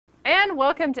And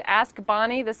welcome to Ask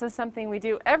Bonnie. This is something we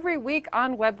do every week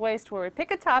on Web Waste where we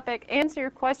pick a topic, answer your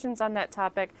questions on that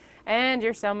topic, and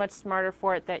you're so much smarter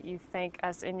for it that you thank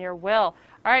us in your will.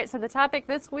 All right, so the topic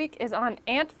this week is on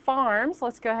ant farms.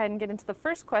 Let's go ahead and get into the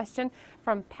first question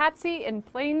from Patsy in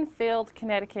Plainfield,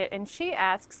 Connecticut, and she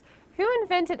asks, who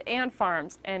invented ant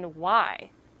farms and why?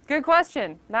 Good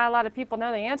question. Not a lot of people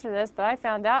know the answer to this, but I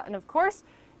found out, and of course,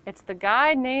 it's the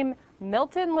guy named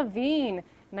Milton Levine.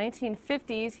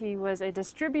 1950s, he was a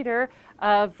distributor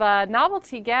of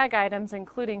novelty gag items,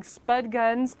 including spud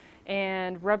guns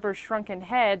and rubber shrunken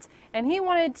heads, and he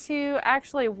wanted to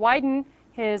actually widen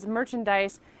his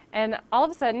merchandise, and all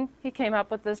of a sudden he came up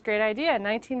with this great idea. In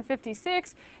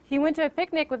 1956, he went to a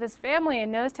picnic with his family and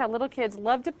noticed how little kids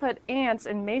love to put ants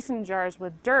in mason jars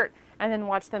with dirt and then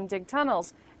watch them dig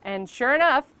tunnels, and sure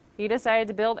enough, he decided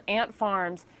to build ant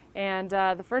farms. And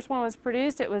the first one was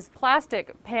produced. It was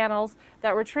plastic panels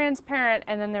that were transparent,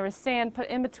 and then there was sand put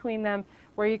in between them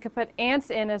where you could put ants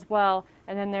in as well,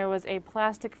 and then there was a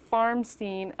plastic farm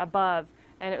scene above.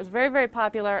 And it was very, very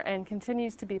popular and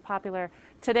continues to be popular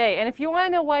today. And if you want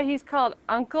to know why he's called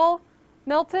Uncle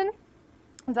Milton,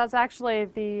 that's actually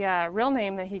the real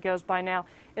name that he goes by now,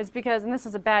 is because, and this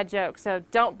is a bad joke, so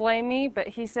don't blame me, but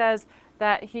he says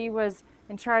that he was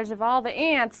in charge of all the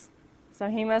ants, so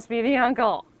he must be the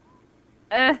uncle.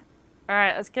 All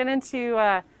right, let's get into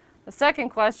the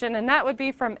second question, and that would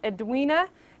be from Edwina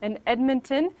in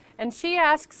Edmonton. And she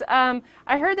asks, I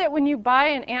heard that when you buy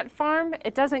an ant farm,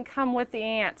 it doesn't come with the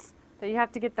ants, that you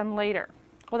have to get them later.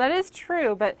 Well, that is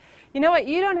true, but you know what?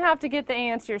 You don't have to get the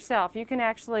ants yourself. You can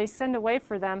actually send away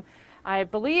for them. I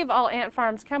believe all ant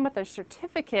farms come with a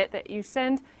certificate that you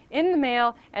send in the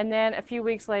mail, and then a few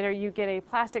weeks later you get a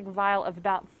plastic vial of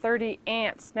about 30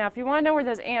 ants. Now, if you want to know where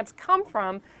those ants come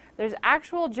from, there's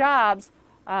actual jobs,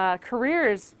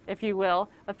 careers, if you will,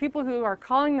 of people who are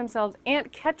calling themselves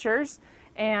ant catchers,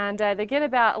 and they get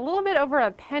about a little bit over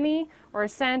a penny or a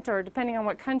cent, or depending on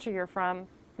what country you're from,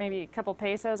 maybe a couple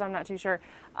pesos, I'm not too sure,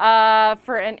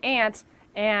 for an ant,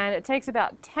 and it takes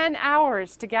about 10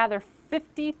 hours to gather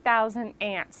 50,000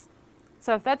 ants.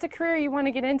 So if that's a career you want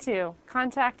to get into,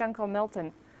 contact Uncle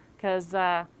Milton, because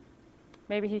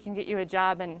maybe he can get you a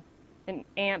job in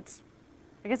ants.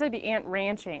 I guess it'd be ant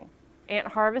ranching, ant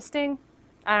harvesting.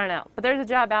 I don't know, but there's a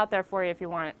job out there for you if you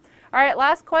want it. All right,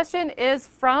 last question is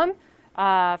from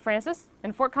Francis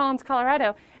in Fort Collins,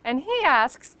 Colorado, and he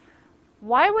asks,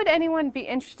 why would anyone be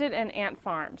interested in ant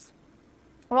farms?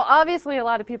 Well, obviously a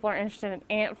lot of people are interested in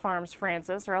ant farms,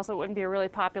 Francis, or else it wouldn't be a really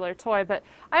popular toy, but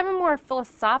I have a more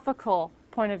philosophical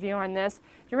point of view on this. Do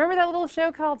you remember that little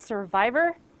show called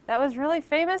Survivor? That was really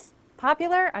famous,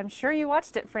 popular? I'm sure you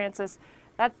watched it, Francis.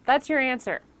 That's your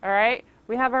answer, all right?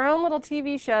 We have our own little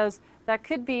TV shows that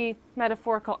could be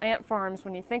metaphorical ant farms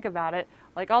when you think about it.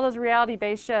 Like all those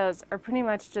reality-based shows are pretty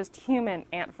much just human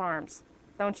ant farms,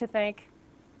 don't you think?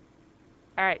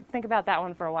 All right, think about that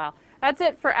one for a while. That's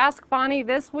it for Ask Bonnie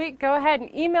this week. Go ahead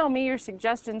and email me your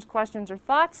suggestions, questions, or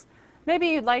thoughts. Maybe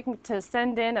you'd like to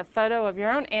send in a photo of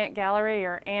your own ant gallery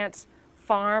or ant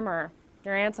farm or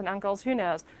your aunts and uncles, who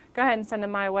knows. Go ahead and send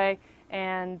them my way,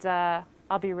 and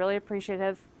I'll be really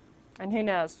appreciative. And who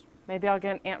knows, maybe I'll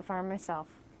get an ant farm myself.